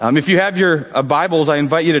If you have your Bibles, I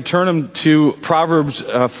invite you to turn them to Proverbs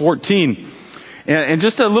 14. And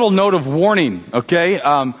just a little note of warning, okay?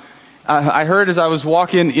 I heard as I was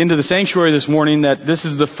walking into the sanctuary this morning that this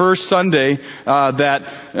is the first Sunday that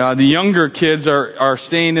the younger kids are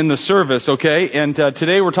staying in the service, okay? And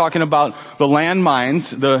today we're talking about the landmines,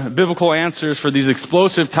 the biblical answers for these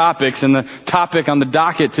explosive topics, and the topic on the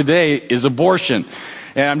docket today is abortion.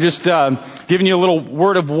 And I'm just giving you a little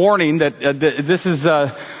word of warning that this is a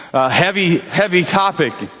heavy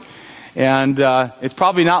topic. And it's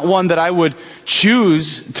probably not one that I would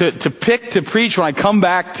choose to pick to preach when I come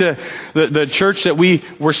back to the church that we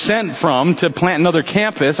were sent from to plant another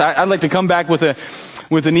campus. I'd like to come back with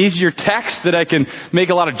an easier text that I can make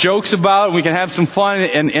a lot of jokes about, and we can have some fun,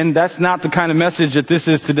 and that's not the kind of message that this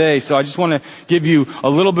is today. So I just want to give you a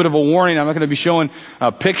little bit of a warning. I'm not going to be showing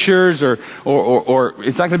pictures or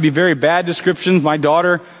it's not going to be very bad descriptions. My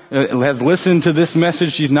daughter has listened to this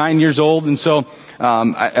message. She's 9 years old, and so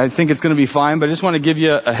I think it's going to be fine. But I just want to give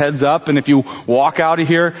you a heads up, and if you walk out of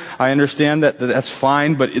here, I understand that's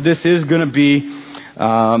fine. But this is going to be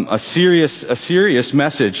a serious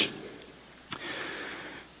message.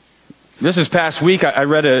 This past week, I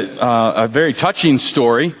read a very touching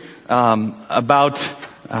story about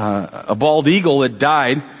a bald eagle that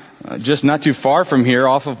died just not too far from here,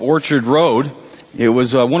 off of Orchard Road. It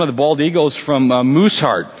was one of the bald eagles from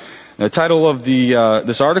Mooseheart. The title of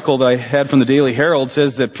this article that I had from the Daily Herald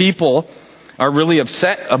says that people are really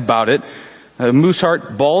upset about it. A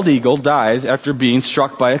Mooseheart bald eagle dies after being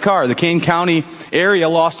struck by a car. The Kane County area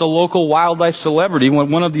lost a local wildlife celebrity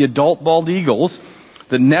when one of the adult bald eagles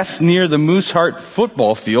that nests near the Mooseheart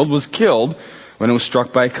football field was killed when it was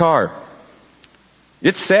struck by a car.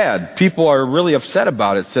 It's sad. People are really upset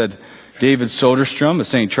about it, said David Soderstrom, a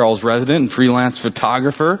St. Charles resident and freelance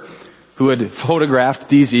photographer who had photographed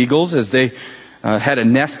these eagles as they had a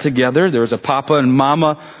nest together. There was a papa and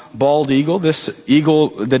mama bald eagle. This eagle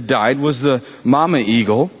that died was the mama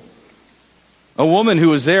eagle. A woman who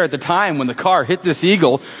was there at the time when the car hit this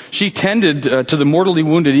eagle, she tended to the mortally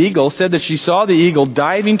wounded eagle, said that she saw the eagle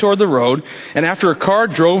diving toward the road, and after a car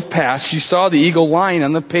drove past, she saw the eagle lying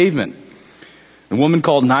on the pavement. The woman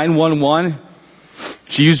called 911.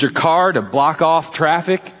 She used her car to block off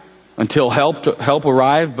traffic until help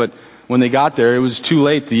arrived, but when they got there, it was too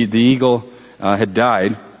late. The eagle had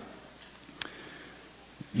died.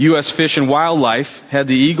 U.S. Fish and Wildlife had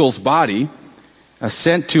the eagle's body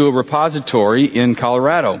sent to a repository in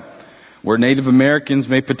Colorado, where Native Americans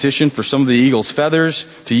may petition for some of the eagle's feathers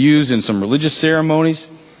to use in some religious ceremonies.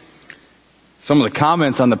 Some of the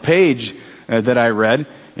comments on the page that I read,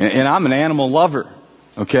 and I'm an animal lover,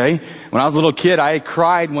 okay? When I was a little kid, I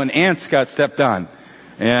cried when ants got stepped on.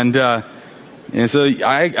 And so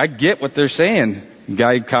I get what they're saying. The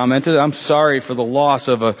guy commented, "I'm sorry for the loss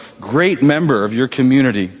of a great member of your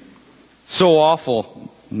community. So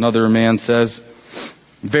awful," another man says.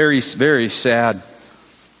 Very, very sad.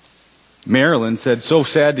 Marilyn said, "So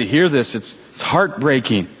sad to hear this. It's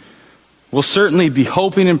heartbreaking. We'll certainly be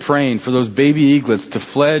hoping and praying for those baby eaglets to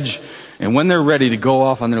fledge and when they're ready to go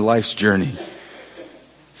off on their life's journey."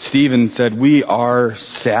 Stephen said, "We are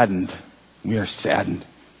saddened. We are saddened,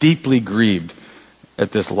 deeply grieved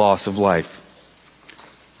at this loss of life."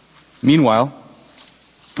 Meanwhile,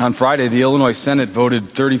 on Friday, the Illinois Senate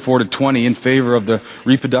voted 34-20 in favor of the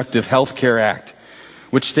Reproductive Health Care Act,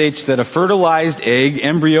 which states that a fertilized egg,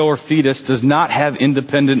 embryo, or fetus does not have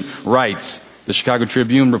independent rights, the Chicago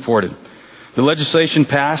Tribune reported. The legislation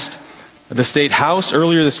passed the state house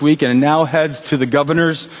earlier this week, and it now heads to the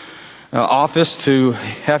governor's office to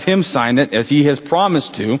have him sign it, as he has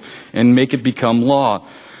promised to, and make it become law.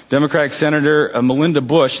 Democratic Senator Melinda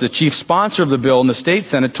Bush, the chief sponsor of the bill in the state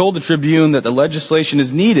Senate, told the Tribune that the legislation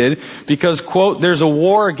is needed because, quote, "there's a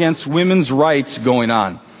war against women's rights going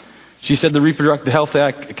on." She said the Reproductive Health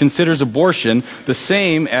Act considers abortion the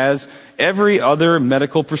same as every other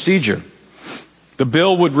medical procedure. The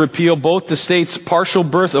bill would repeal both the state's Partial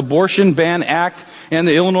Birth Abortion Ban Act and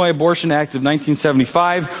the Illinois Abortion Act of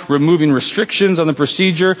 1975, removing restrictions on the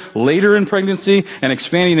procedure later in pregnancy and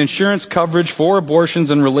expanding insurance coverage for abortions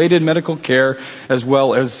and related medical care, as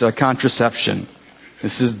well as contraception.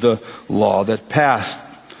 This is the law that passed.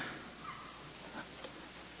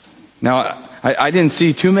 Now, I didn't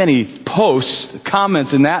see too many posts,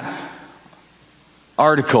 comments in that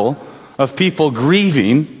article of people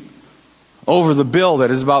grieving over the bill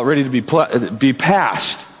that is about ready to be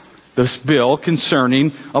passed. This bill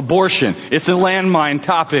concerning abortion. It's a landmine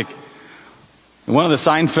topic. In one of the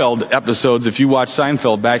Seinfeld episodes, if you watched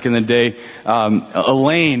Seinfeld back in the day,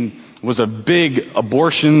 Elaine was a big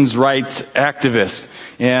abortions rights activist.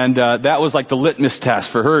 And that was like the litmus test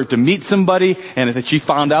for her to meet somebody, and if she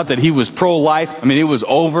found out that he was pro-life, I mean, it was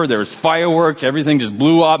over. There was fireworks. Everything just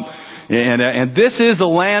blew up. And this is a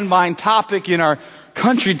landmine topic in our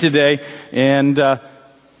country today. And the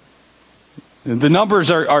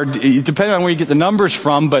numbers are depending on where you get the numbers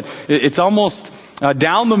from, but it's almost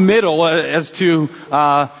down the middle as to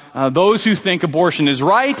those who think abortion is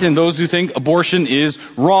right and those who think abortion is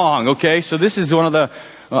wrong. Okay, so this is one of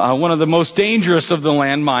the most dangerous of the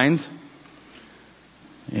landmines.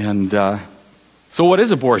 And so, what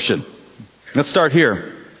is abortion? Let's start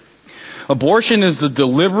here. Abortion is the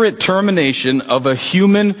deliberate termination of a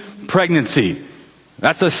human pregnancy.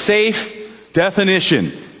 That's a safe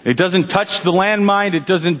definition. It doesn't touch the landmine. It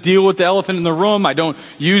doesn't deal with the elephant in the room. I don't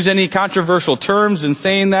use any controversial terms in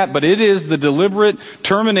saying that, but it is the deliberate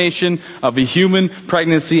termination of a human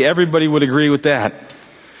pregnancy. Everybody would agree with that.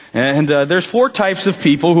 And there's 4 types of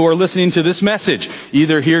people who are listening to this message,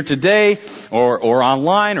 either here today or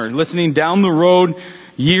online or listening down the road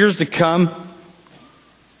years to come.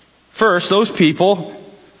 First, those people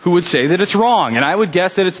who would say that it's wrong. And I would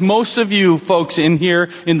guess that it's most of you folks in here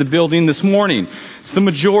in the building this morning. It's the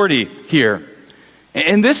majority here.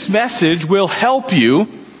 And this message will help you,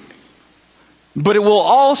 but it will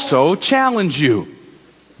also challenge you.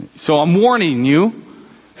 So I'm warning you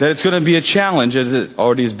that it's going to be a challenge, as it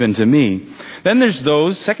already has been to me. Then there's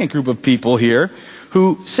those, second group of people here,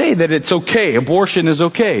 who say that it's okay, abortion is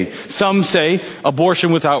okay. Some say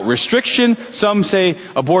abortion without restriction. Some say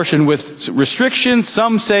abortion with restrictions.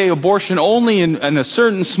 Some say abortion only in a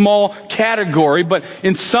certain small category, but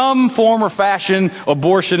in some form or fashion,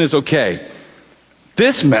 abortion is okay.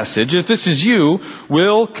 This message, if this is you,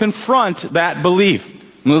 will confront that belief.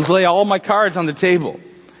 Let's lay all my cards on the table.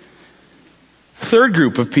 Third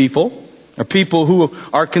group of people are people who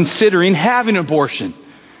are considering having an abortion.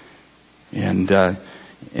 And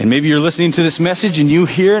maybe you're listening to this message and you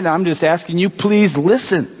hear it, and I'm just asking you, please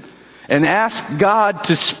listen and ask God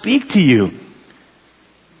to speak to you.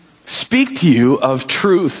 Speak to you of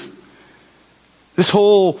truth. This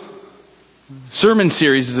whole sermon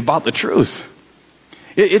series is about the truth.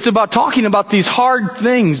 It's about talking about these hard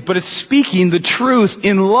things, but it's speaking the truth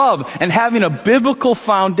in love and having a biblical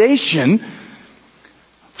foundation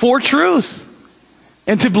for truth.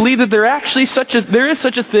 And to believe that there is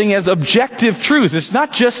such a thing as objective truth. It's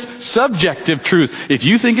not just subjective truth. If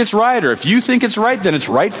you think it's right, or if you think it's right, then it's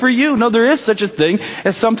right for you. No, there is such a thing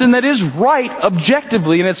as something that is right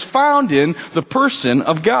objectively, and it's found in the person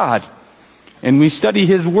of God. And we study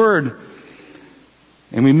His Word,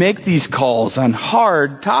 and we make these calls on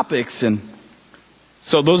hard topics. And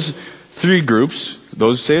so those 3 groups,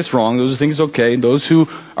 those who say it's wrong, those who think it's okay, those who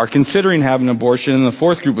are considering having an abortion, and the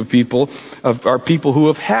 4th group of people are people who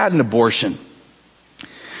have had an abortion.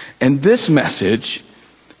 And this message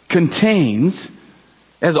contains,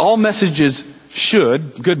 as all messages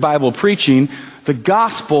should, good Bible preaching, the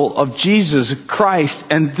gospel of Jesus Christ,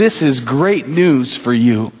 and this is great news for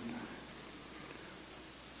you.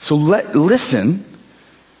 So listen,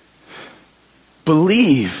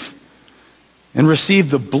 believe, and receive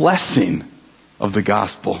the blessing of the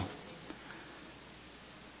gospel.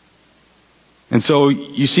 And so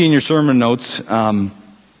you see in your sermon notes, we're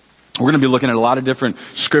going to be looking at a lot of different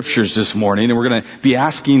scriptures this morning, and we're going to be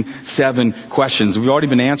asking 7 questions. We've already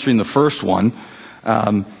been answering the first one.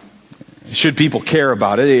 Should people care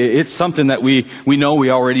about it? It's something that we know we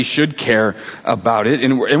already should care about it.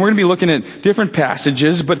 And we're going to be looking at different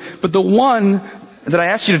passages, but the one that I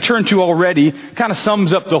asked you to turn to already kind of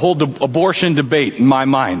sums up the whole abortion debate in my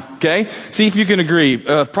mind. Okay? See if you can agree.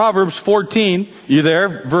 Proverbs 14, you there?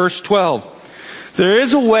 Verse 12. There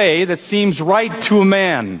is a way that seems right to a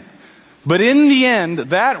man, but in the end,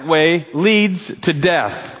 that way leads to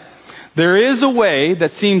death. There is a way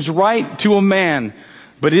that seems right to a man,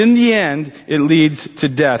 but in the end, it leads to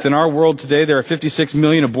death. In our world today, there are 56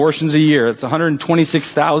 million abortions a year. That's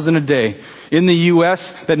 126,000 a day. In the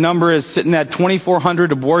U.S., that number is sitting at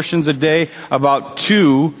 2,400 abortions a day, about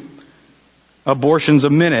 2 abortions a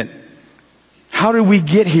minute. How did we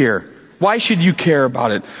get here? Why should you care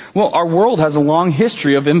about it? Well, our world has a long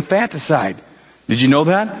history of infanticide. Did you know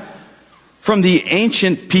that? From the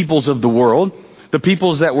ancient peoples of the world, the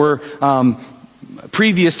peoples that were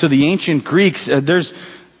previous to the ancient Greeks, there's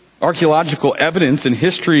archaeological evidence and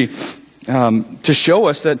history to show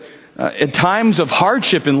us that at times of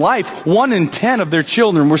hardship in life, 1 in 10 of their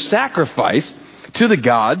children were sacrificed to the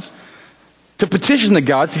gods to petition the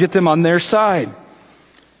gods to get them on their side.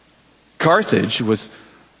 Carthage was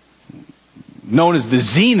known as the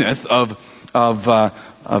zenith of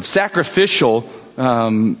sacrificial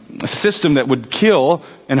system that would kill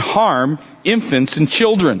and harm infants and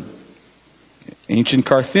children. Ancient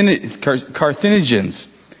Carthaginians.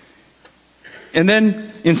 And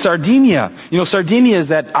then in Sardinia, Sardinia is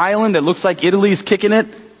that island that looks like Italy's kicking it.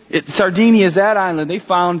 Sardinia is that island. They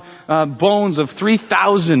found bones of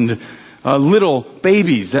 3,000 little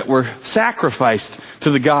babies that were sacrificed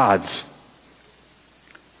to the gods.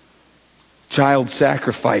 Child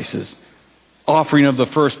sacrifices. Offering of the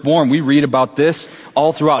firstborn. We read about this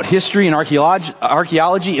all throughout history and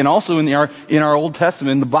archaeology and also in our Old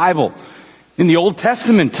Testament, in the Bible. In the Old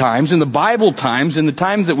Testament times, in the Bible times, in the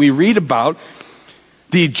times that we read about,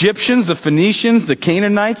 the Egyptians, the Phoenicians, the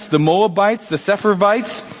Canaanites, the Moabites, the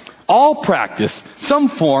Sepharvites, all practiced some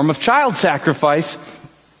form of child sacrifice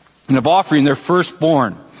and of offering their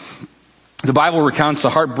firstborn. The Bible recounts the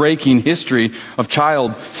heartbreaking history of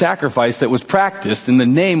child sacrifice that was practiced in the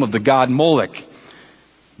name of the god Moloch,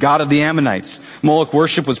 god of the Ammonites. Moloch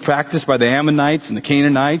worship was practiced by the Ammonites and the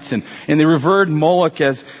Canaanites, and they revered Moloch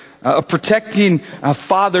as a protecting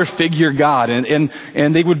father figure god. And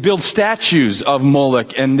they would build statues of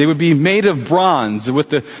Moloch, and they would be made of bronze with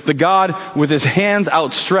the god with his hands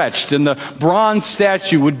outstretched. And the bronze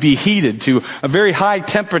statue would be heated to a very high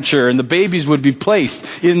temperature, and the babies would be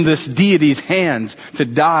placed in this deity's hands to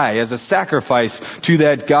die as a sacrifice to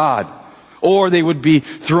that god. Or they would be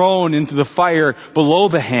thrown into the fire below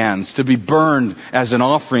the hands to be burned as an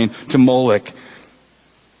offering to Moloch.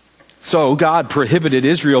 So God prohibited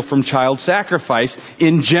Israel from child sacrifice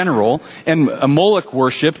in general and Moloch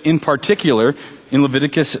worship in particular in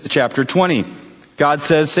Leviticus chapter 20. God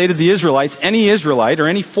says, "Say to the Israelites, any Israelite or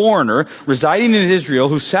any foreigner residing in Israel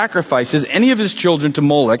who sacrifices any of his children to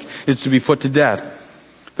Moloch is to be put to death.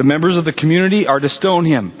 The members of the community are to stone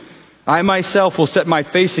him. I myself will set my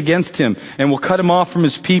face against him and will cut him off from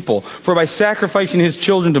his people. For by sacrificing his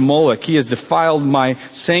children to Moloch, he has defiled my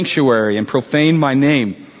sanctuary and profaned my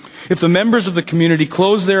name. If the members of the community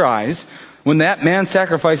close their eyes when that man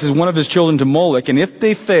sacrifices one of his children to Moloch, and if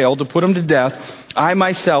they fail to put him to death, I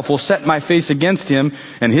myself will set my face against him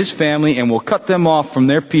and his family and will cut them off from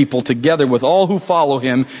their people together with all who follow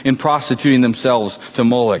him in prostituting themselves to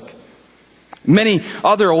Moloch." Many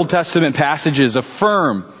other Old Testament passages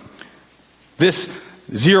affirm this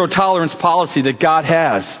zero tolerance policy that God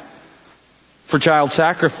has for child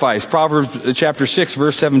sacrifice. Proverbs chapter 6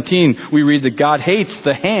 verse 17, we read that God hates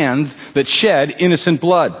the hands that shed innocent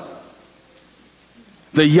blood.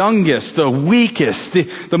 The youngest, the weakest,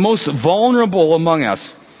 the most vulnerable among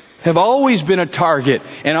us have always been a target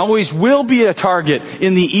and always will be a target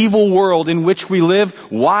in the evil world in which we live.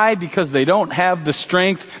 Why? Because they don't have the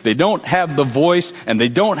strength, they don't have the voice, and they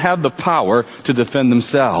don't have the power to defend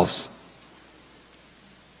themselves.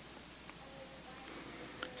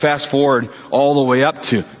 Fast forward all the way up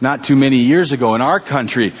to not too many years ago in our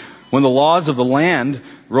country when the laws of the land,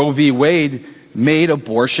 Roe v. Wade, made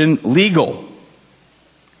abortion legal.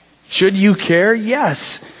 Should you care?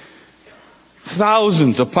 Yes.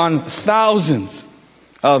 Thousands upon thousands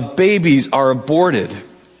of babies are aborted.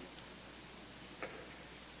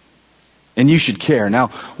 And you should care. Now,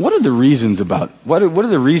 what are the reasons what are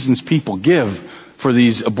the reasons people give for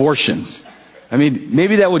these abortions? I mean,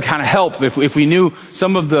 maybe that would kind of help if we knew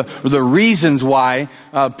some of the reasons why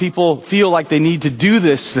people feel like they need to do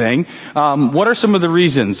this thing. What are some of the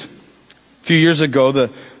reasons? A few years ago, the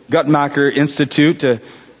Guttmacher Institute,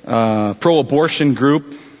 a pro-abortion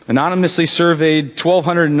group, anonymously surveyed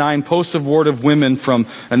 1,209 post-abortive women from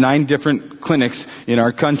 9 different clinics in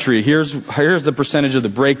our country. Here's the percentage of the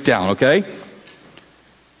breakdown, okay?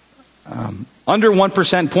 Under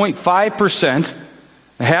 1%, 0.5%,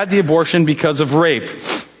 had the abortion because of rape.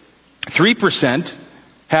 3%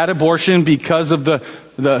 had abortion because of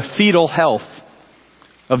the fetal health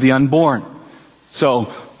of the unborn.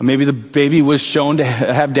 So maybe the baby was shown to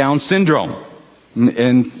have Down syndrome,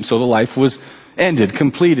 and so the life was ended,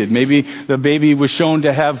 completed. Maybe the baby was shown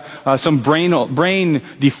to have some brain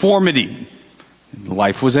deformity.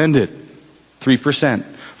 Life was ended. 3%.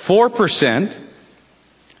 4%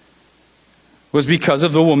 was because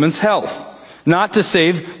of the woman's health. Not to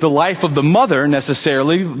save the life of the mother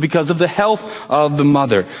necessarily, because of the health of the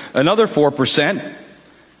mother. Another 4%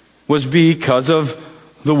 was because of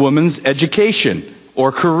the woman's education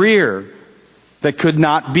or career that could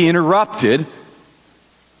not be interrupted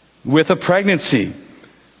with a pregnancy.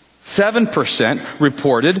 7%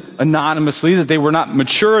 reported anonymously that they were not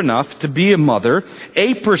mature enough to be a mother.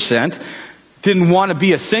 8% didn't want to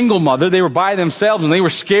be a single mother. They were by themselves and they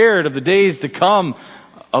were scared of the days to come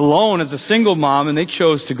alone as a single mom, and they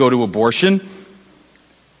chose to go to abortion.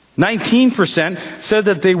 19% said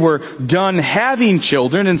that they were done having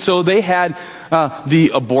children, and so they had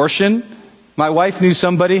the abortion. My wife knew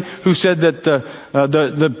somebody who said that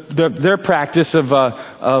their practice of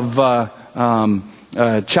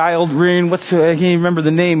child rearing, I can't even remember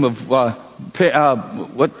the name of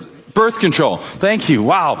birth control. Thank you.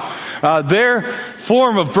 Wow. Their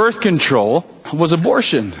form of birth control was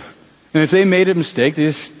abortion. And if they made a mistake, they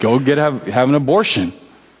just go have an abortion.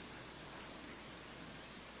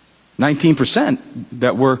 19%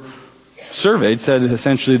 that were surveyed said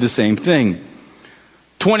essentially the same thing.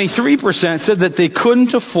 23% said that they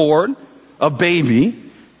couldn't afford a baby,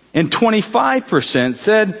 and 25%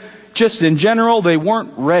 said just in general they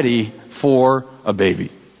weren't ready for a baby.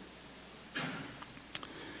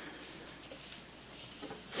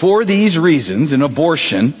 For these reasons, an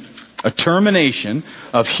abortion, a termination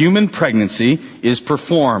of human pregnancy, is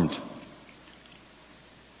performed.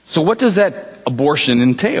 So what does that abortion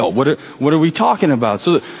entail? What are we talking about?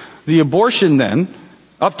 So the abortion then,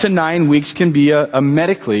 up to 9 weeks, can be a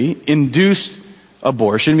medically induced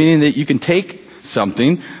abortion, meaning that you can take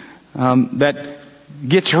something that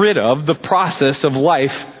gets rid of the process of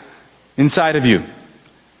life inside of you.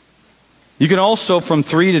 You can also, from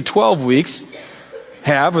 3 to 12 weeks,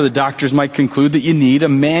 have, or the doctors might conclude, that you need a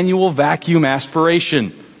manual vacuum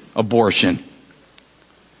aspiration abortion.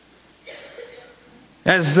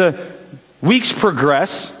 As the weeks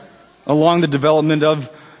progress along the development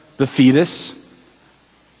of the fetus,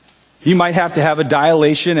 you might have to have a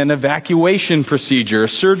dilation and evacuation procedure, a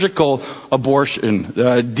surgical abortion,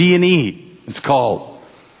 D&E, it's called.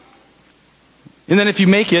 And then if you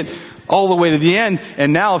make it all the way to the end,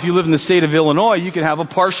 and now if you live in the state of Illinois, you can have a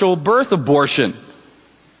partial birth abortion,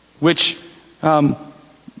 which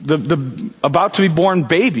the about to be born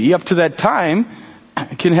baby, up to that time,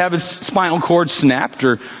 can have its spinal cord snapped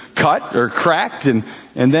or cut or cracked, and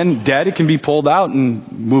then dead. It can be pulled out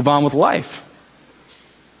and move on with life.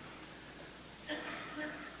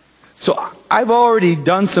 So I've already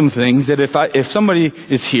done some things that if somebody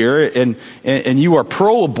is here and you are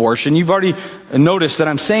pro-abortion, you've already noticed that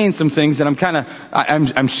I'm saying some things that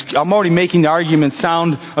I'm already making the argument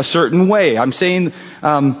sound a certain way. I'm saying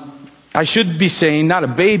I should be saying not a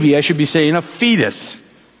baby, I should be saying a fetus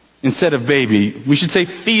instead of baby. We should say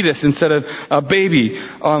fetus instead of a baby.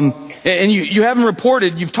 And you haven't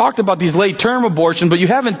reported, you've talked about these late-term abortions, but you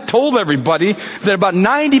haven't told everybody that about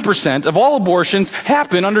 90% of all abortions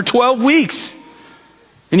happen under 12 weeks.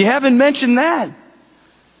 And you haven't mentioned that.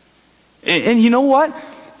 And you know what?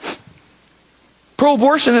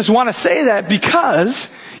 Pro-abortionists want to say that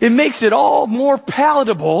because it makes it all more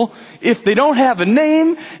palatable if they don't have a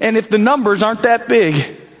name and if the numbers aren't that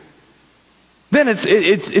big. Then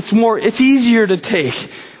it's easier to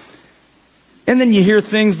take. And then you hear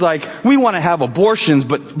things like, we want to have abortions,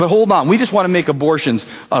 but hold on, we just want to make abortions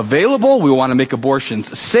available, we want to make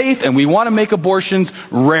abortions safe, and we want to make abortions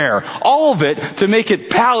rare. All of it to make it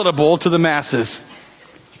palatable to the masses.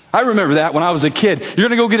 I remember that when I was a kid. You're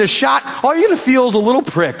going to go get a shot, all you're going to feel is a little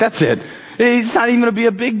prick, that's it. It's not even going to be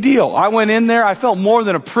a big deal. I went in there, I felt more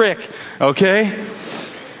than a prick, okay?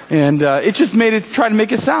 And it just try to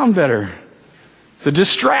make it sound better. It's a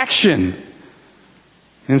distraction.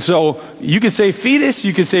 And so you can say fetus,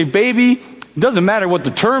 you can say baby. It doesn't matter what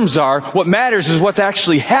the terms are. What matters is what's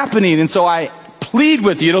actually happening. And so I plead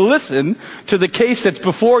with you to listen to the case that's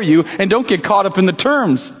before you and don't get caught up in the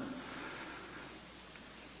terms.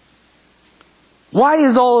 Why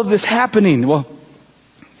is all of this happening? Well,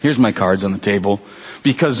 here's my cards on the table.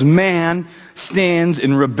 Because man stands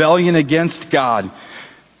in rebellion against God.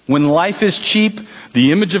 When life is cheap,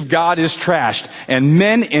 the image of God is trashed. And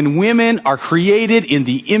men and women are created in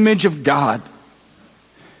the image of God.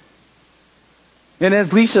 And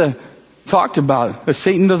as Lisa talked about,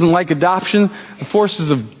 Satan doesn't like adoption. The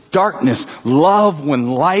forces of darkness love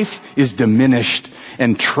when life is diminished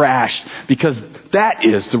and trashed, because that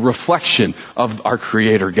is the reflection of our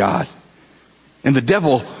Creator God. And the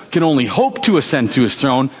devil can only hope to ascend to his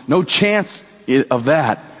throne. No chance of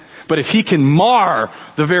that. But if he can mar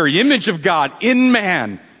the very image of God in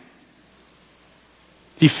man,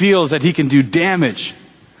 he feels that he can do damage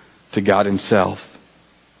to God himself.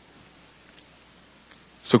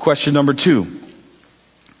 So question number 2.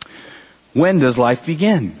 When does life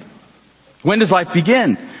begin? When does life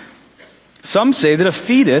begin? Some say that a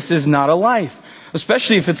fetus is not a life,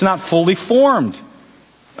 especially if it's not fully formed.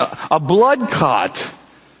 A blood clot,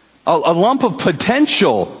 a lump of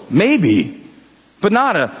potential, maybe, but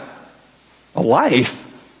not a life.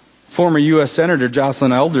 Former U.S. Senator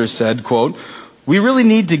Jocelyn Elders said, quote, "We really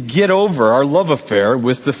need to get over our love affair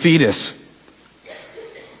with the fetus."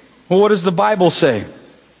 Well, what does the Bible say?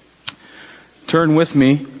 turn with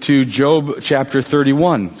me to Job chapter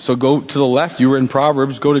 31. So go to the left. You were in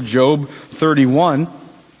Proverbs. Go to Job 31.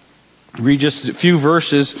 Read just a few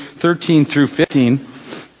verses, 13 through 15.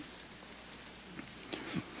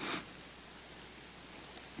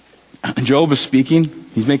 Job is speaking.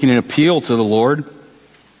 He's making an appeal to the Lord.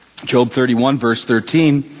 Job 31, verse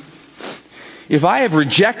 13. If I have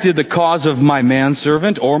rejected the cause of my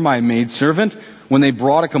manservant or my maidservant when they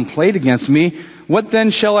brought a complaint against me, what then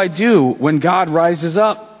shall I do when God rises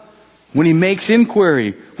up? When he makes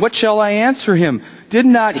inquiry, what shall I answer him? Did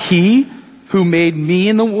not he who made me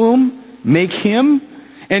in the womb make him?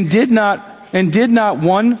 And did not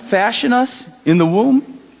one fashion us in the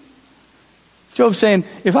womb? Job's saying,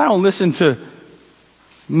 if I don't listen to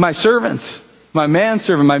my servants, my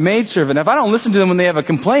manservant, my maidservant, if I don't listen to them when they have a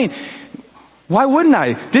complaint, why wouldn't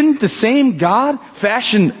I? Didn't the same God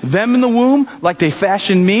fashion them in the womb like they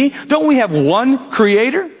fashioned me? Don't we have one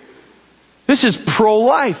creator? This is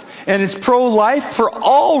pro-life, and it's pro-life for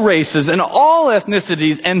all races and all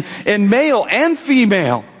ethnicities and male and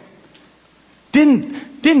female.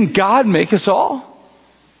 Didn't God make us all?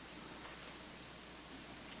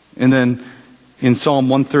 And then in Psalm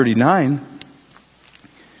 139,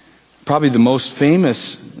 probably the most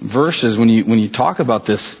famous verses when you talk about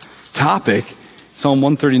this topic, Psalm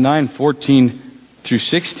 139, 14 through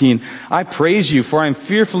 16. I praise you, for I am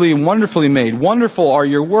fearfully and wonderfully made. Wonderful are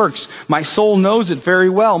your works. My soul knows it very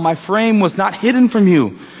well. My frame was not hidden from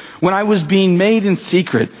you when I was being made in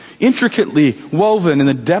secret, intricately woven in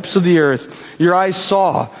the depths of the earth. Your eyes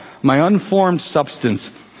saw my unformed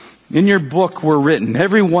substance. In your book were written,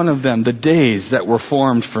 every one of them, the days that were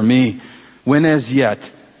formed for me, when as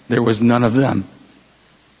yet there was none of them.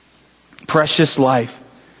 Precious life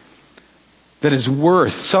that is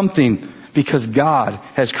worth something because God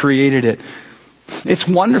has created it. It's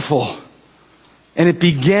wonderful. And it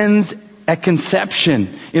begins at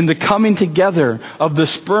conception, in the coming together of the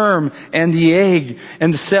sperm and the egg,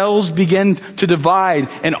 and the cells begin to divide,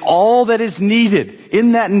 and all that is needed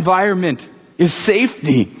in that environment is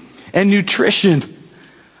safety and nutrition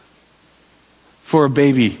for a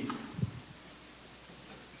baby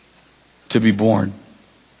to be born.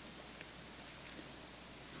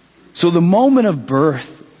 So the moment of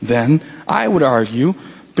birth, then, I would argue,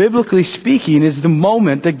 biblically speaking, is the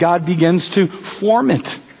moment that God begins to form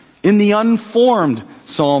it. In the unformed,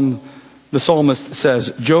 the psalmist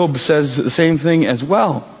says. Job says the same thing as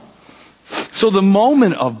well. So the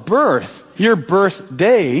moment of birth, your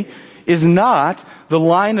birthday, is not the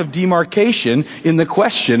line of demarcation in the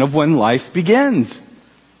question of when life begins.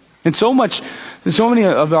 And so many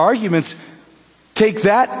of the arguments take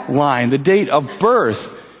that line, the date of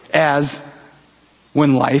birth, as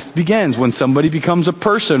when life begins, when somebody becomes a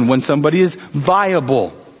person, when somebody is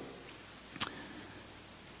viable.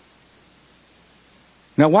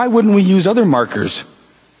 Now, why wouldn't we use other markers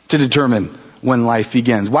to determine when life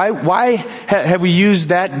begins? Why have we used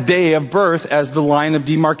that day of birth as the line of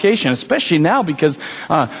demarcation? Especially now, because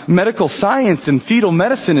medical science and fetal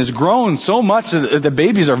medicine has grown so much that the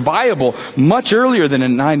babies are viable much earlier than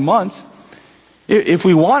in 9 months. If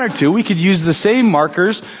we wanted to, we could use the same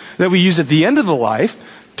markers that we use at the end of the life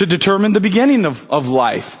to determine the beginning of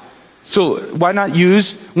life. So why not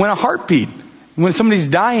use when a heartbeat? When somebody's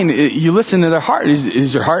dying, you listen to their heart.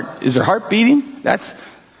 Is their heart beating? That's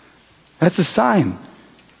a sign.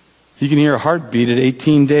 You can hear a heartbeat at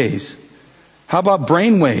 18 days. How about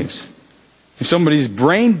brain waves? If somebody's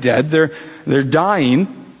brain dead, they're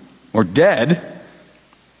dying or dead.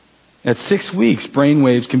 At 6 weeks, brain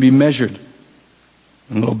waves can be measured.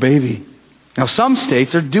 A little baby. Now, some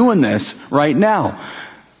states are doing this right now.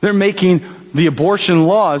 They're making the abortion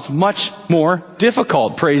laws much more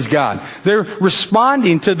difficult, praise God. They're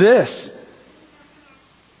responding to this.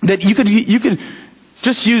 That you could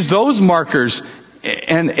just use those markers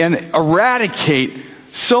and eradicate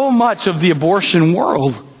so much of the abortion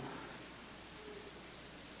world.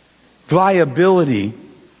 Viability,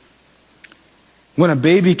 when a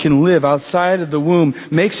baby can live outside of the womb,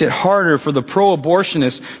 makes it harder for the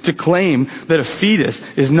pro-abortionist to claim that a fetus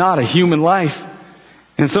is not a human life.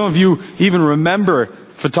 And some of you even remember a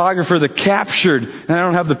photographer that captured, and I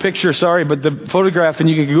don't have the picture, sorry, but the photograph, and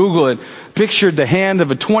you can Google it, pictured the hand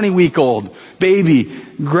of a 20-week-old baby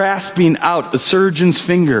grasping out the surgeon's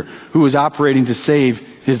finger who was operating to save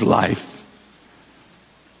his life.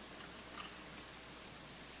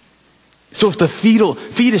 So if the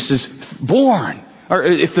fetus is born, or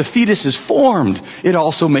if the fetus is formed, it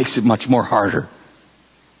also makes it much more harder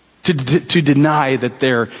to deny that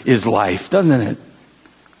there is life, doesn't it?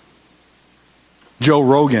 Joe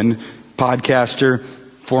Rogan, podcaster,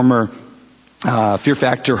 former Fear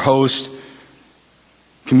Factor host,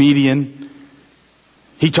 comedian.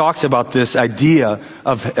 He talks about this idea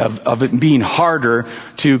of it being harder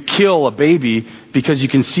to kill a baby because you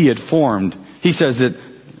can see it formed. He says it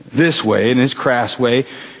this way, in his crass way.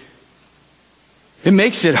 It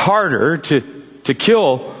makes it harder to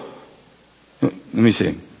kill. Let me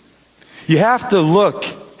see. You have to look.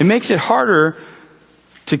 It makes it harder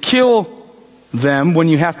to kill them when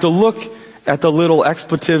you have to look at the little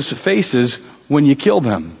expletives' faces when you kill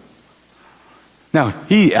them. Now,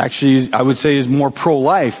 he actually, I would say, is more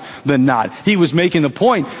pro-life than not. He was making the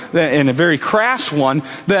point, that, in a very crass one,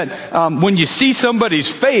 that when you see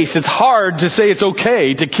somebody's face, it's hard to say it's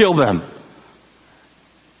okay to kill them.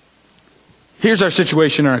 Here's our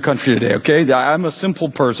situation in our country today, okay? I'm a simple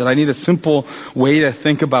person. I need a simple way to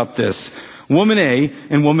think about this. Woman A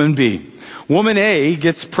and woman B. Woman A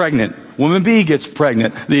gets pregnant. Woman B gets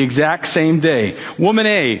pregnant the exact same day. Woman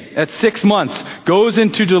A, at 6 months, goes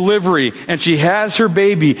into delivery, and she has her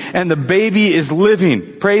baby, and the baby is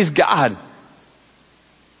living. Praise God.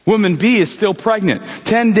 Woman B is still pregnant.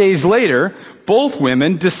 10 days later, both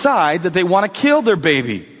women decide that they want to kill their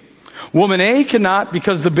baby. Woman A cannot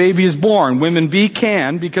because the baby is born. Woman B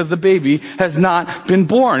can because the baby has not been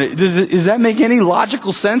born. Does that make any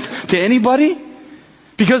logical sense to anybody?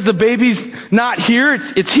 Because the baby's not here,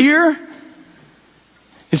 it's here?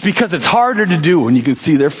 It's because it's harder to do when you can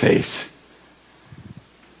see their face.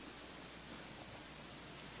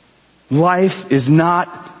 Life is not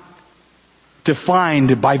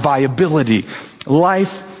defined by viability.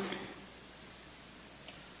 Life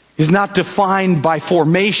is not defined by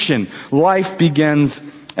formation. Life begins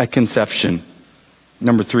at conception.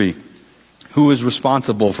 Number 3, who is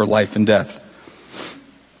responsible for life and death?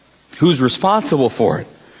 Who's responsible for it?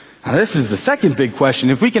 Now, this is the second big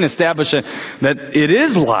question. If we can establish that it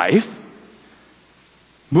is life,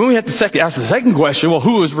 then we have to ask the second question, well,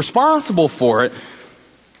 who is responsible for it?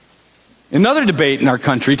 Another debate in our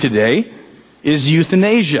country today is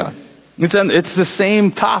euthanasia. It's the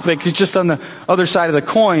same topic, it's just on the other side of the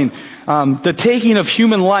coin. The taking of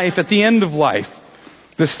human life at the end of life.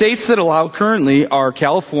 The states that allow currently are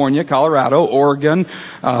California, Colorado, Oregon,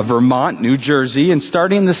 Vermont, New Jersey, and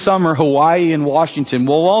starting this summer, Hawaii and Washington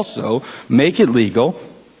will also make it legal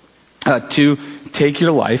to take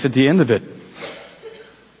your life at the end of it.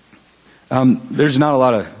 There's not a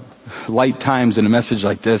lot of light times in a message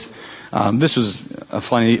like this. This was a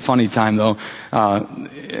funny time, though.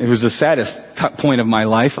 It was the saddest point of my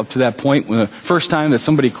life up to that point, when the first time that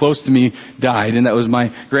somebody close to me died, and that was my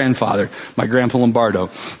grandfather, my Grandpa Lombardo.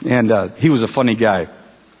 And he was a funny guy.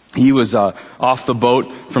 He was off the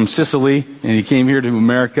boat from Sicily, and he came here to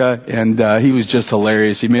America, and he was just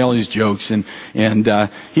hilarious. He made all these jokes, and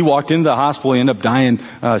he walked into the hospital. He ended up dying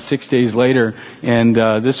 6 days later, and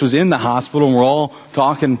this was in the hospital, and we're all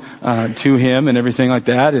talking to him and everything like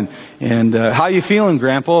that. And how you feeling,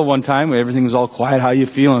 Grandpa? One time, everything was all quiet. How you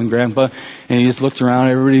feeling, Grandpa? And he just looked around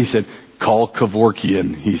at everybody. He said, "Call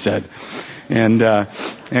Kevorkian," he said.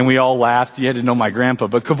 And we all laughed. You had to know my grandpa.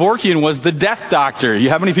 But Kevorkian was the death doctor.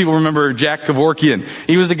 How many people remember Jack Kevorkian?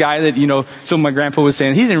 He was the guy that, so my grandpa was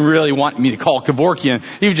saying he didn't really want me to call Kevorkian.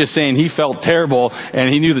 He was just saying he felt terrible and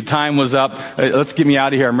he knew the time was up. Let's get me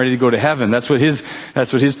out of here. I'm ready to go to heaven. That's what his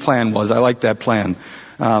plan was. I like that plan.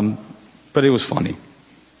 But it was funny.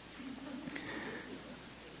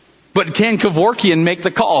 But can Kevorkian make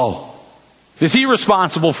the call? Is he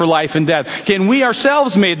responsible for life and death? Can we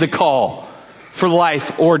ourselves make the call for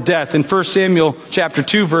life or death? In 1 Samuel chapter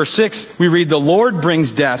 2, verse 6, we read, "The Lord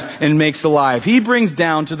brings death and makes alive. He brings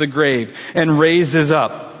down to the grave and raises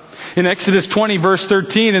up." In Exodus 20, verse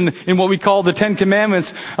 13, in what we call the Ten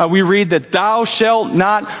Commandments, we read that thou shalt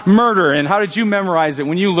not murder. And how did you memorize it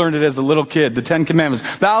when you learned it as a little kid? The Ten Commandments.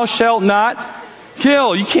 Thou shalt not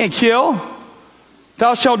kill. You can't kill.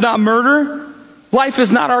 Thou shalt not murder. Life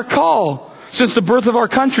is not our call. Since the birth of our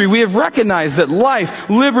country, we have recognized that life,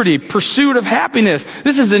 liberty, pursuit of happiness,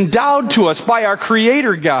 this is endowed to us by our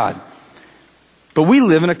Creator God. But we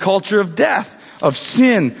live in a culture of death, of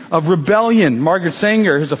sin, of rebellion. Margaret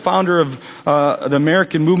Sanger, who's a founder of the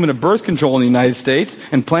American movement of birth control in the United States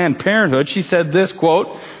and Planned Parenthood, she said this,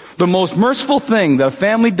 quote, "The most merciful thing that a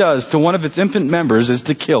family does to one of its infant members is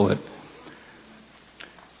to kill it."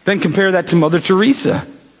 Then compare that to Mother Teresa.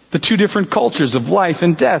 The two different cultures of life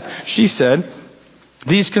and death. She said,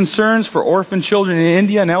 "These concerns for orphan children in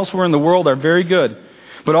India and elsewhere in the world are very good.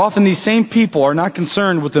 But often these same people are not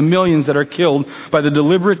concerned with the millions that are killed by the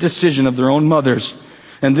deliberate decision of their own mothers.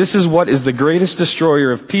 And this is what is the greatest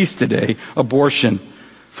destroyer of peace today, abortion.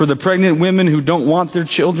 For the pregnant women who don't want their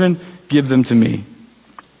children, give them to me."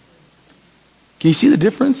 Can you see the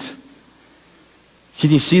difference? Can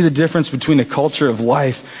you see the difference between a culture of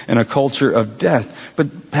life and a culture of death?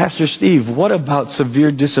 But Pastor Steve, what about severe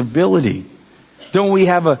disability? Don't we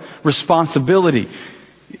have a responsibility?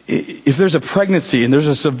 If there's a pregnancy and there's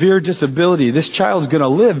a severe disability, this child's going to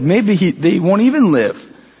live. Maybe they won't even live.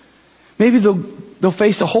 Maybe they'll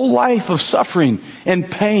face a whole life of suffering and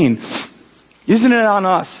pain. Isn't it on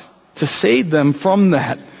us to save them from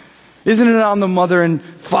that? Isn't it on the mother and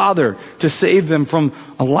father to save them from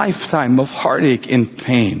a lifetime of heartache and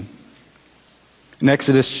pain? In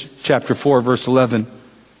Exodus chapter 4, verse 11,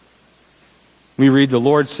 we read, the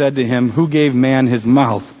Lord said to him, who gave man his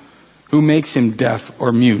mouth? Who makes him deaf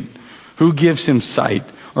or mute? Who gives him sight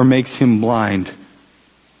or makes him blind?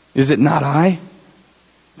 Is it not I,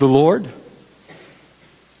 the Lord?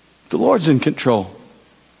 The Lord's in control.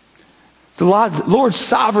 The Lord's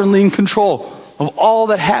sovereignly in control of all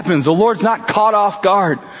that happens. The Lord's not caught off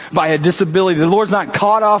guard by a disability. The Lord's not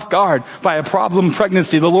caught off guard by a problem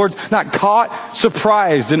pregnancy. The Lord's not caught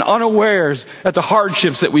surprised and unawares at the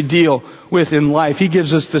hardships that we deal with in life. He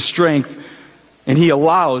gives us the strength, and He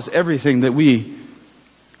allows everything that we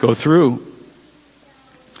go through.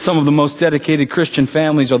 Some of the most dedicated Christian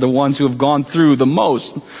families are the ones who have gone through the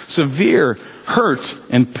most severe hurt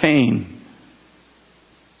and pain.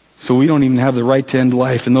 So we don't even have the right to end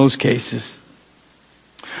life in those cases.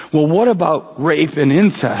 Well, what about rape and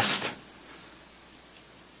incest?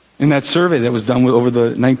 In that survey that was done with over the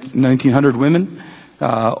 1,900 women,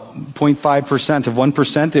 0.5% of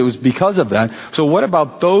 1%, it was because of that. So what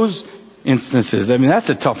about those instances? I mean, that's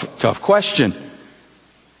a tough question.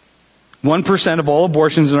 1% of all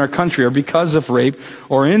abortions in our country are because of rape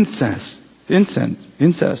or incest. Now,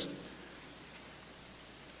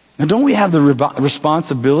 don't we have the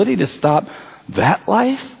responsibility to stop that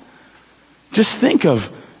life? Just think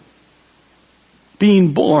of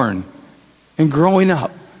being born and growing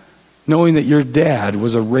up knowing that your dad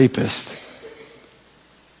was a rapist.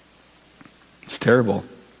 It's terrible.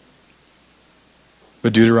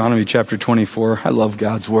 But Deuteronomy chapter 24, I love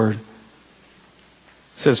God's word. It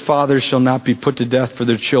says, fathers shall not be put to death for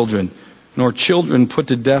their children, nor children put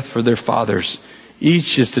to death for their fathers.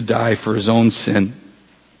 Each is to die for his own sin.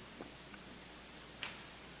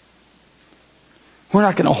 We're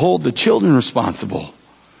not going to hold the children responsible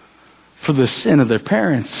for the sin of their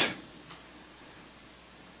parents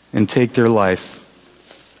and take their life.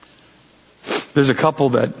 There's a couple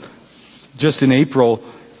that just in April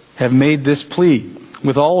have made this plea.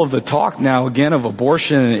 With all of the talk now again of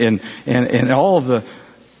abortion and all of the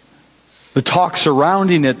talk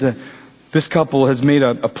surrounding it, this couple has made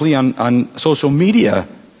a plea on social media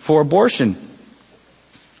for abortion.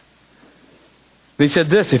 They said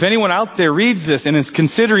this, if anyone out there reads this and is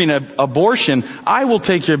considering an abortion, I will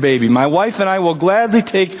take your baby. My wife and I will gladly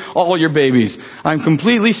take all your babies. I'm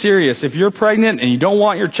completely serious. If you're pregnant and you don't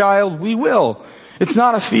want your child, we will. It's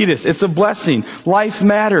not a fetus. It's a blessing. Life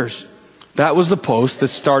matters. That was the post that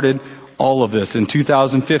started all of this. In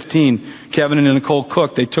 2015, Kevin and Nicole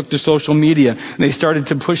Cook, they took to social media and they started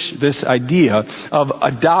to push this idea of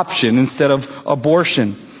adoption instead of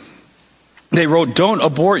abortion. They wrote, don't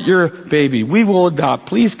abort your baby. We will adopt.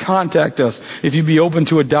 Please contact us if you'd be open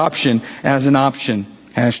to adoption as an option.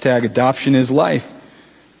 Hashtag adoption is life.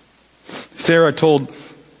 Sarah told,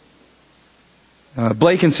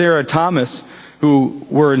 Blake and Sarah Thomas, who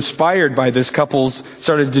were inspired by this couple's,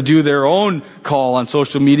 started to do their own call on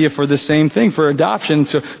social media for the same thing, for adoption,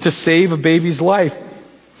 to save a baby's life.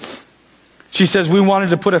 She says, we wanted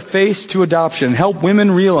to put a face to adoption, help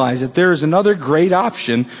women realize that there is another great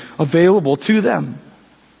option available to them.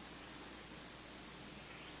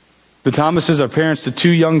 The Thomases are parents to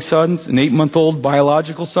 2 young sons, an 8-month-old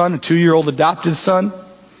biological son, a 2-year-old adopted son.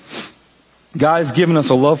 God has given us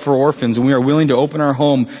a love for orphans, and we are willing to open our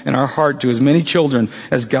home and our heart to as many children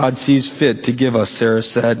as God sees fit to give us, Sarah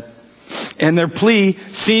said. And their plea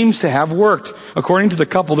seems to have worked. According to the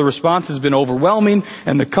couple, the response has been overwhelming,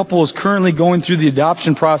 and the couple is currently going through the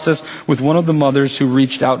adoption process with one of the mothers who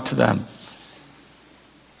reached out to them.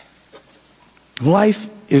 Life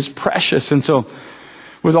is precious, and so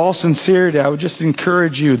with all sincerity, I would just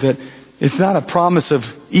encourage you that it's not a promise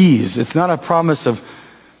of ease. It's not a promise of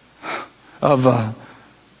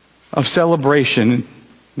celebration.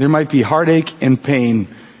 There might be heartache and pain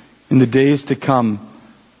in the days to come.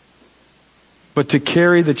 But to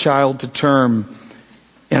carry the child to term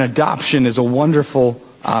and adoption is a wonderful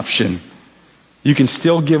option. You can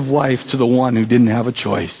still give life to the one who didn't have a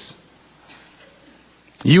choice.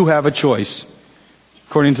 You have a choice.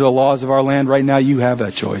 According to the laws of our land right now, you have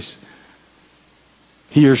that choice.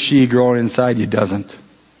 He or she growing inside you doesn't.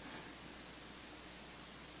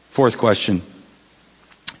 4th question.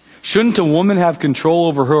 Shouldn't a woman have control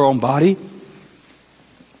over her own body?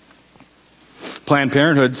 Planned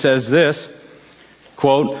Parenthood says this,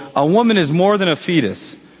 quote, "A woman is more than a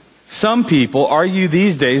fetus. Some people argue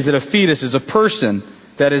these days that a fetus is a person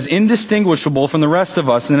that is indistinguishable from the rest of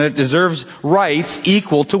us and that it deserves rights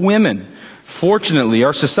equal to women. Fortunately,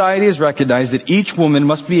 our society has recognized that each woman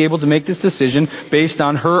must be able to make this decision based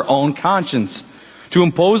on her own conscience. To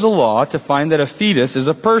impose a law to find that a fetus is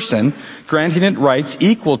a person, granting it rights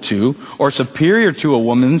equal to or superior to a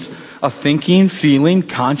woman's, a thinking, feeling,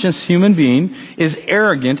 conscious human being, is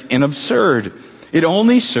arrogant and absurd. It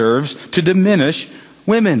only serves to diminish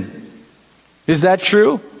women." Is that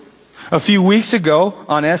true? A few weeks ago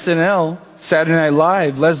on SNL, Saturday Night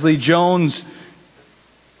Live, Leslie Jones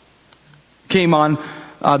came on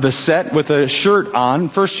the set with a shirt on.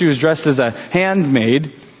 First she was dressed as a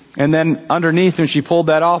handmaid, and then underneath, when she pulled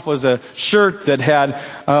that off, was a shirt that had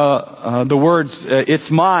the words,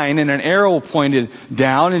 "It's mine," and an arrow pointed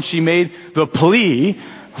down, and she made the plea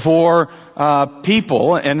for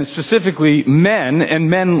people, and specifically men and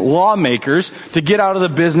men lawmakers, to get out of the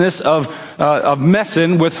business of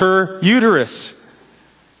messing with her uterus.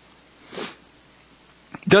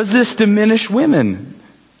 Does this diminish women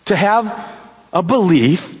to have a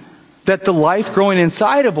belief that the life growing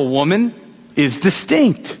inside of a woman is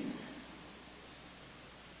distinct?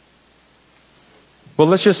 Well,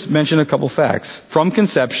 let's just mention a couple facts. From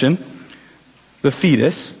conception, the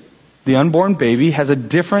fetus, the unborn baby, has a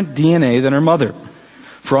different DNA than her mother.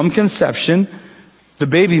 From conception, the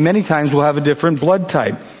baby many times will have a different blood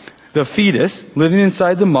type. The fetus, living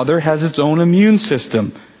inside the mother, has its own immune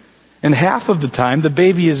system. And half of the time, the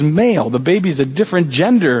baby is male. The baby is a different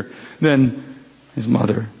gender than his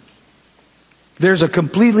mother. There's a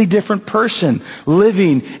completely different person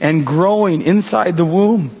living and growing inside the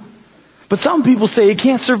womb. But some people say it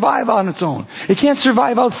can't survive on its own. It can't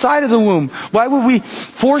survive outside of the womb. Why would we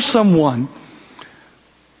force someone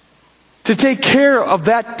to take care of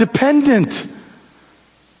that dependent?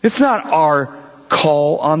 It's not our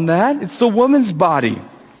call on that. It's the woman's body.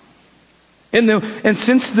 And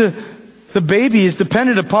since the baby is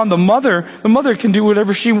dependent upon the mother can do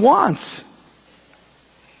whatever she wants.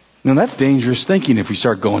 Now that's dangerous thinking if we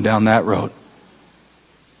start going down that road.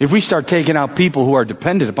 If we start taking out people who are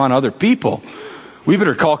dependent upon other people, we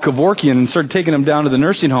better call Kevorkian and start taking them down to the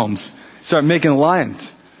nursing homes. Start making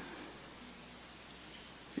alliance.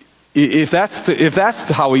 If that's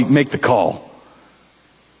how we make the call.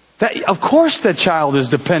 Of course that child is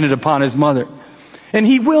dependent upon his mother. And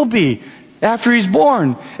he will be after he's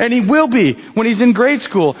born. And he will be when he's in grade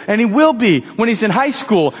school. And he will be when he's in high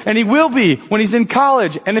school. And he will be when he's in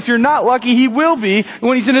college. And if you're not lucky, he will be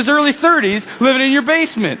when he's in his early 30s living in your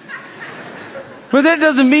basement. But that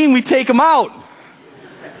doesn't mean we take him out.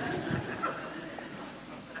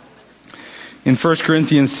 In 1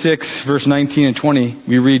 Corinthians 6, verse 19 and 20,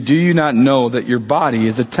 we read, "Do you not know that your body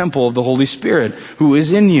is a temple of the Holy Spirit who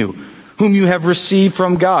is in you, whom you have received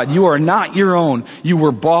from God? You are not your own. You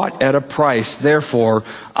were bought at a price. Therefore,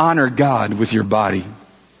 honor God with your body."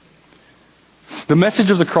 The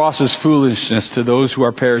message of the cross is foolishness to those who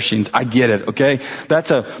are perishing. I get it, okay?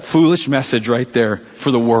 That's a foolish message right there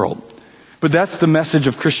for the world. But that's the message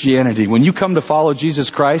of Christianity. When you come to follow Jesus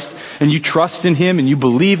Christ and you trust in Him and you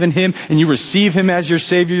believe in Him and you receive Him as your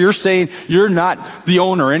Savior, you're saying you're not the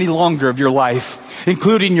owner any longer of your life,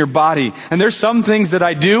 including your body. And there's some things that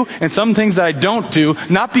I do and some things that I don't do,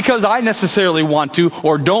 not because I necessarily want to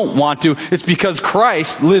or don't want to. It's because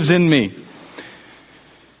Christ lives in me.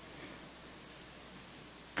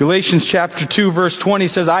 Galatians chapter 2 verse 20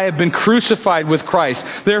 says, "I have been crucified with Christ.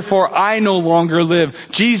 Therefore I no longer live.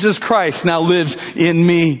 Jesus Christ now lives in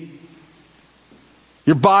me."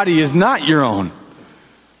 Your body is not your own.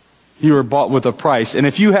 You were bought with a price. And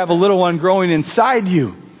if you have a little one growing inside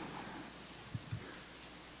you,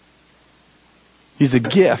 he's a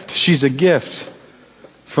gift. She's a gift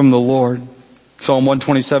from the Lord. Psalm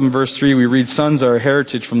 127 verse 3, we read, "Sons are a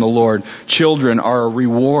heritage from the Lord. Children are a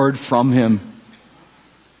reward from Him."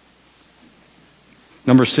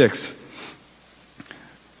 Number 6,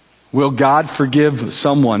 will God forgive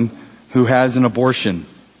someone who has an abortion?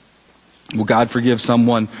 Will God forgive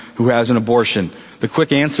someone who has an abortion? The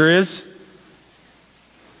quick answer is,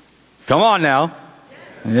 come on now.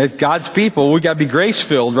 God's people, we got to be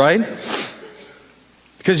grace-filled, right?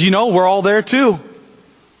 Because we're all there too.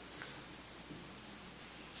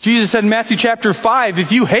 Jesus said in Matthew chapter 5,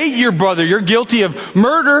 if you hate your brother, you're guilty of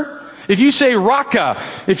murder. If you say raka,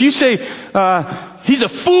 if you say he's a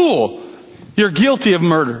fool, you're guilty of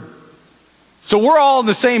murder. So we're all in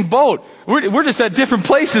the same boat. We're just at different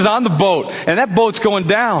places on the boat, and that boat's going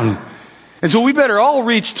down. And so we better all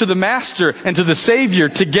reach to the Master and to the Savior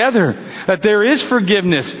together, that there is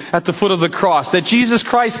forgiveness at the foot of the cross, that Jesus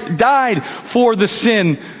Christ died for the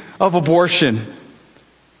sin of abortion.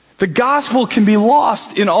 The gospel can be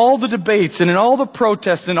lost in all the debates and in all the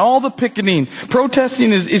protests and all the picketing.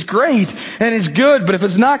 Protesting is great and it's good, but if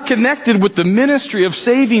it's not connected with the ministry of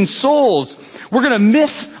saving souls, we're going to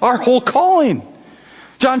miss our whole calling.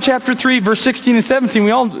 John chapter 3, verse 16 and 17,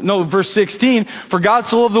 we all know verse 16. For God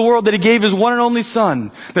so loved the world that He gave His one and only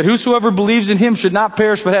Son, that whosoever believes in Him should not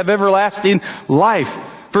perish but have everlasting life.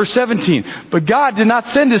 Verse 17, but God did not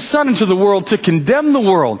send His Son into the world to condemn the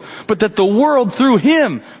world, but that the world through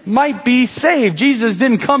Him might be saved. Jesus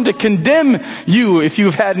didn't come to condemn you if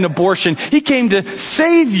you've had an abortion. He came to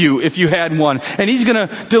save you if you had one. And He's going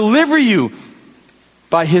to deliver you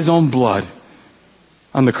by His own blood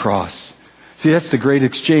on the cross. See, that's the great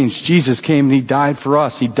exchange. Jesus came and He died for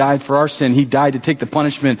us. He died for our sin. He died to take the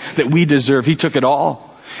punishment that we deserve. He took it all.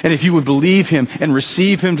 And if you would believe Him and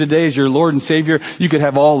receive Him today as your Lord and Savior, you could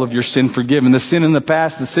have all of your sin forgiven. The sin in the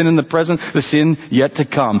past, the sin in the present, the sin yet to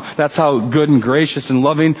come. That's how good and gracious and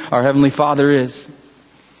loving our Heavenly Father is.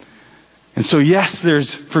 And so yes,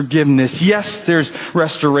 there's forgiveness. Yes, there's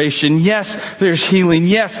restoration. Yes, there's healing.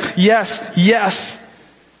 Yes, yes, yes.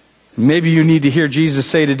 Maybe you need to hear Jesus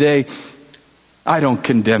say today, I don't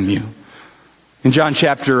condemn you. In John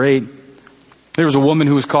chapter 8, there was a woman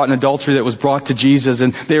who was caught in adultery that was brought to Jesus,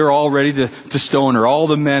 and they were all ready to stone her. All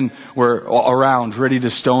the men were around, ready to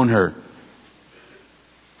stone her.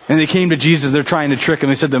 And they came to Jesus, they're trying to trick him.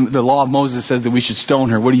 They said, the law of Moses says that we should stone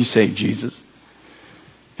her. What do you say, Jesus?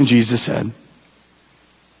 And Jesus said,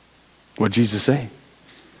 what did Jesus say?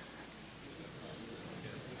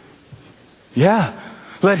 Yeah,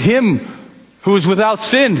 let him who is without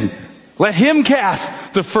sin, let him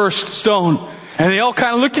cast the first stone. And they all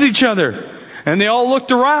kind of looked at each other. And they all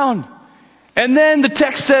looked around. And then the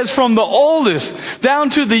text says from the oldest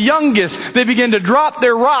down to the youngest, they began to drop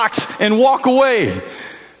their rocks and walk away.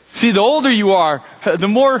 See, the older you are, the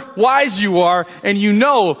more wise you are, and you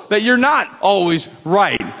know that you're not always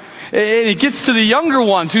right. And it gets to the younger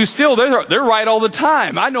ones who still, they're right all the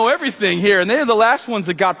time. I know everything here. And they're the last ones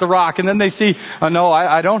that got the rock. And then they see, oh no,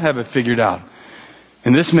 I don't have it figured out.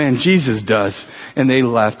 And this man, Jesus, does. And they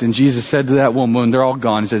left. And Jesus said to that woman, they're all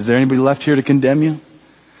gone, He says, is there anybody left here to condemn you?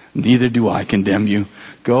 Neither do I condemn you.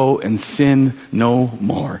 Go and sin no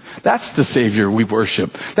more. That's the Savior we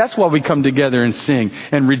worship. That's why we come together and sing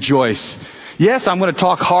and rejoice. Yes, I'm going to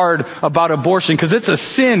talk hard about abortion because it's a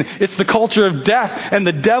sin. It's the culture of death and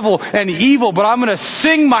the devil and evil. But I'm going to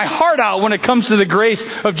sing my heart out when it comes to the grace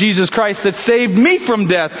of Jesus Christ that saved me from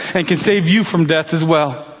death and can save you from death as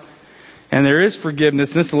well. And there is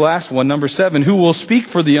forgiveness. And this is the last one, number 7. Who will speak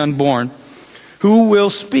for the unborn? Who will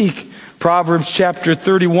speak? Proverbs chapter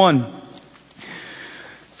 31,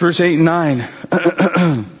 verse 8 and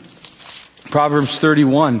 9. Proverbs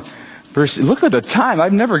 31, look at the time.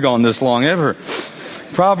 I've never gone this long ever.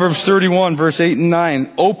 Proverbs 31, verse 8 and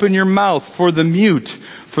 9. Open your mouth for the mute,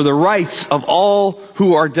 for the rights of all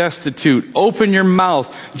who are destitute. Open your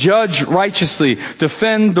mouth, judge righteously,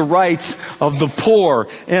 defend the rights of the poor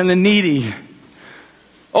and the needy.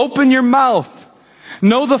 Open your mouth.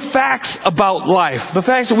 Know the facts about life, the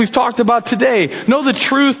facts that we've talked about today. Know the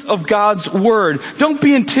truth of God's Word. Don't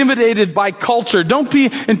be intimidated by culture. Don't be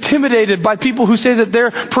intimidated by people who say that they're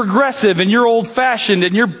progressive and you're old-fashioned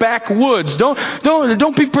and you're backwoods. Don't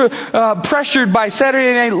be pressured by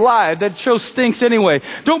Saturday Night Live. That show stinks anyway.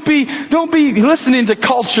 Don't be listening to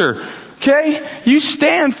culture. Okay? You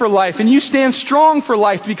stand for life and you stand strong for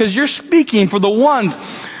life because you're speaking for the ones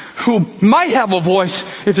who might have a voice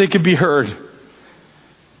if they could be heard.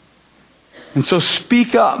 And so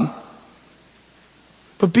speak up.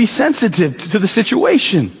 But be sensitive to the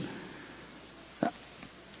situation.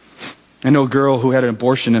 I know a girl who had an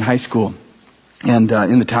abortion in high school. And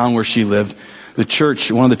in the town where she lived, the church,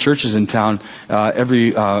 one of the churches in town,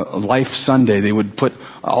 every Life Sunday, they would put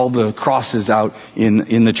all the crosses out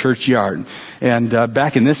in the churchyard. And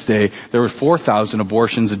back in this day, there were 4,000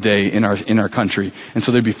 abortions a day in our country. And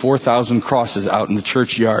so there'd be 4,000 crosses out in the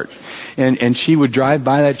churchyard. And she would drive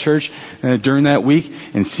by that church during that week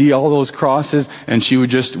and see all those crosses, and she would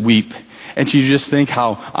just weep. And she'd just think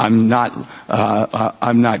how I'm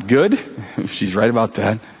not good. She's right about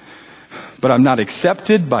that. But I'm not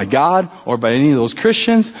accepted by God or by any of those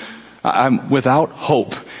Christians. I'm without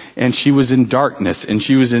hope. And she was in darkness, and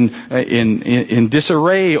she was in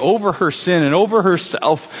disarray over her sin and over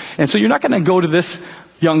herself. And so you're not going to go to this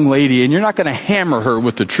young lady and you're not going to hammer her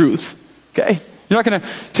with the truth. Okay? You're not going to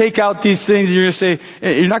take out these things and you're going to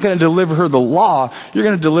say, you're not going to deliver her the law. You're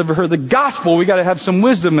going to deliver her the gospel. We got to have some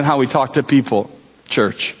wisdom in how we talk to people,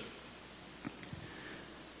 church.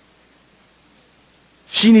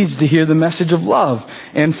 She needs to hear the message of love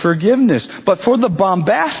and forgiveness. But for the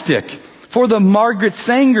bombastic, for the Margaret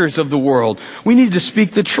Sangers of the world, we need to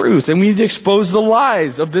speak the truth and we need to expose the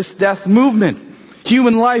lies of this death movement.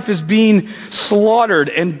 Human life is being slaughtered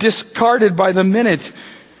and discarded by the minute.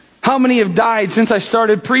 How many have died since I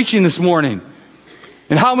started preaching this morning?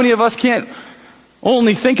 And how many of us can't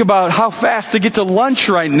only think about how fast to get to lunch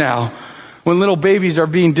right now when little babies are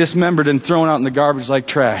being dismembered and thrown out in the garbage like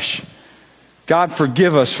trash? God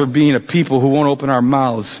forgive us for being a people who won't open our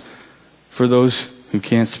mouths for those who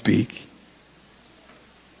can't speak.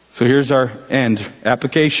 So here's our end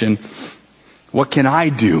application. What can I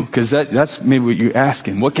do? Because that's maybe what you're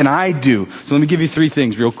asking. What can I do? So let me give you 3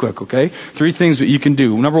 things real quick, okay? 3 things that you can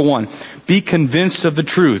do. Number 1, be convinced of the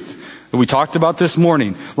truth. We talked about this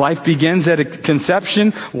morning. Life begins at a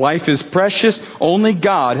conception. Life is precious. Only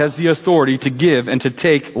God has the authority to give and to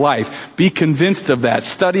take life. Be convinced of that.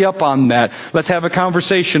 Study up on that. Let's have a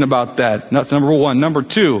conversation about that. That's number 1. Number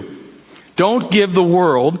 2, don't give the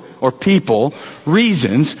world or people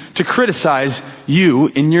reasons to criticize you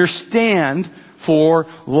in your stand for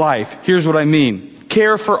life. Here's what I mean.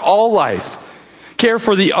 Care for all life. Care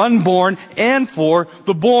for the unborn and for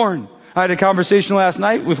the born. I had a conversation last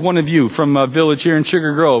night with one of you from a village here in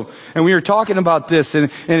Sugar Grove, and we were talking about this,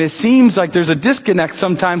 and it seems like there's a disconnect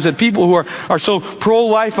sometimes that people who are so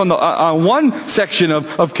pro-life on one section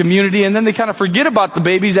of community, and then they kind of forget about the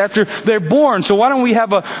babies after they're born. So why don't we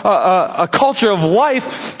have a culture of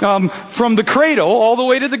life from the cradle all the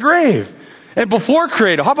way to the grave? And before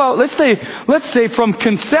cradle, how about, let's say from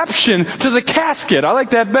conception to the casket. I like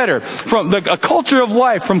that better. From a culture of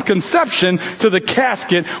life, from conception to the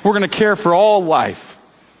casket, we're going to care for all life.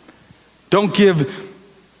 Don't give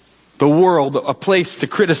the world a place to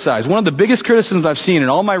criticize. One of the biggest criticisms I've seen in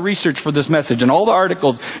all my research for this message, and all the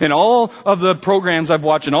articles, and all of the programs I've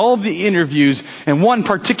watched, and all of the interviews, and one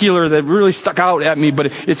particular that really stuck out at me, but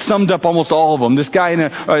it summed up almost all of them. This guy in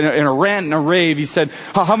a rant and a rave, he said,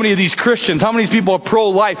 how many of these Christians, how many of these people are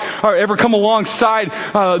pro-life, are ever come alongside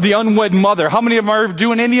the unwed mother? How many of them are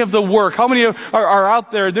doing any of the work? How many are out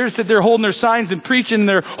there, they're sitting there holding their signs and preaching,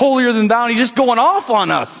 they're holier than thou, and he's just going off on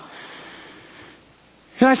us.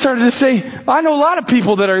 And I started to say, I know a lot of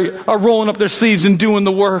people that are rolling up their sleeves and doing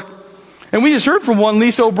the work. And we just heard from one,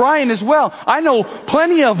 Lisa O'Brien, as well. I know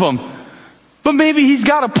plenty of them. But maybe he's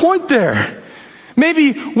got a point there.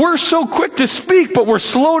 Maybe we're so quick to speak, but we're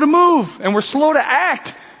slow to move and we're slow to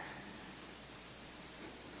act.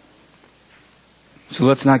 So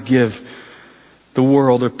let's not give the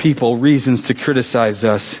world or people reasons to criticize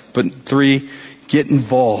us. But 3, get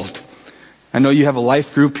involved. I know you have a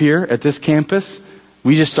life group here at this campus.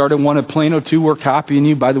 We just started one at Plano too. We're copying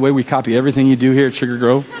you. By the way, we copy everything you do here at Sugar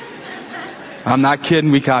Grove. I'm not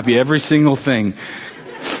kidding. We copy every single thing.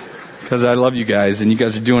 Because I love you guys and you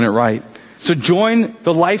guys are doing it right. So join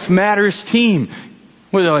the Life Matters team.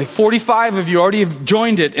 Well, like 45 of you already have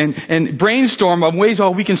joined it and brainstorm on ways how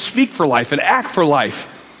we can speak for life and act for life.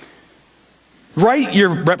 Write your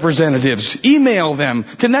representatives, email them,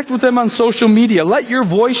 connect with them on social media. Let your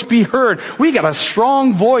voice be heard. We got a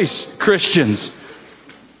strong voice, Christians.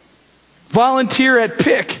 Volunteer at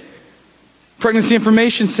PIC, Pregnancy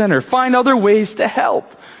Information Center. Find other ways to help.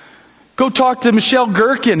 Go talk to Michelle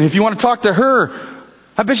Gherkin if you want to talk to her.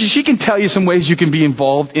 I bet you she can tell you some ways you can be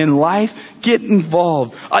involved in life. Get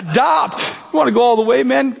involved. Adopt. You want to go all the way,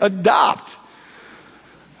 man? Adopt.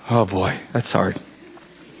 Oh boy, that's hard.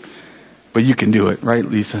 But you can do it, right,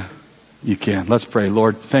 Lisa? You can. Let's pray.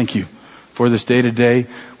 Lord, thank you for this day today.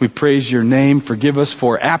 We praise your name. Forgive us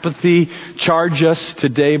for apathy. Charge us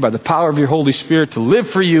today by the power of your Holy Spirit to live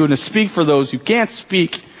for you and to speak for those who can't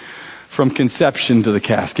speak, from conception to the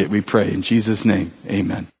casket. We pray in Jesus' name.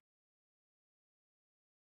 Amen.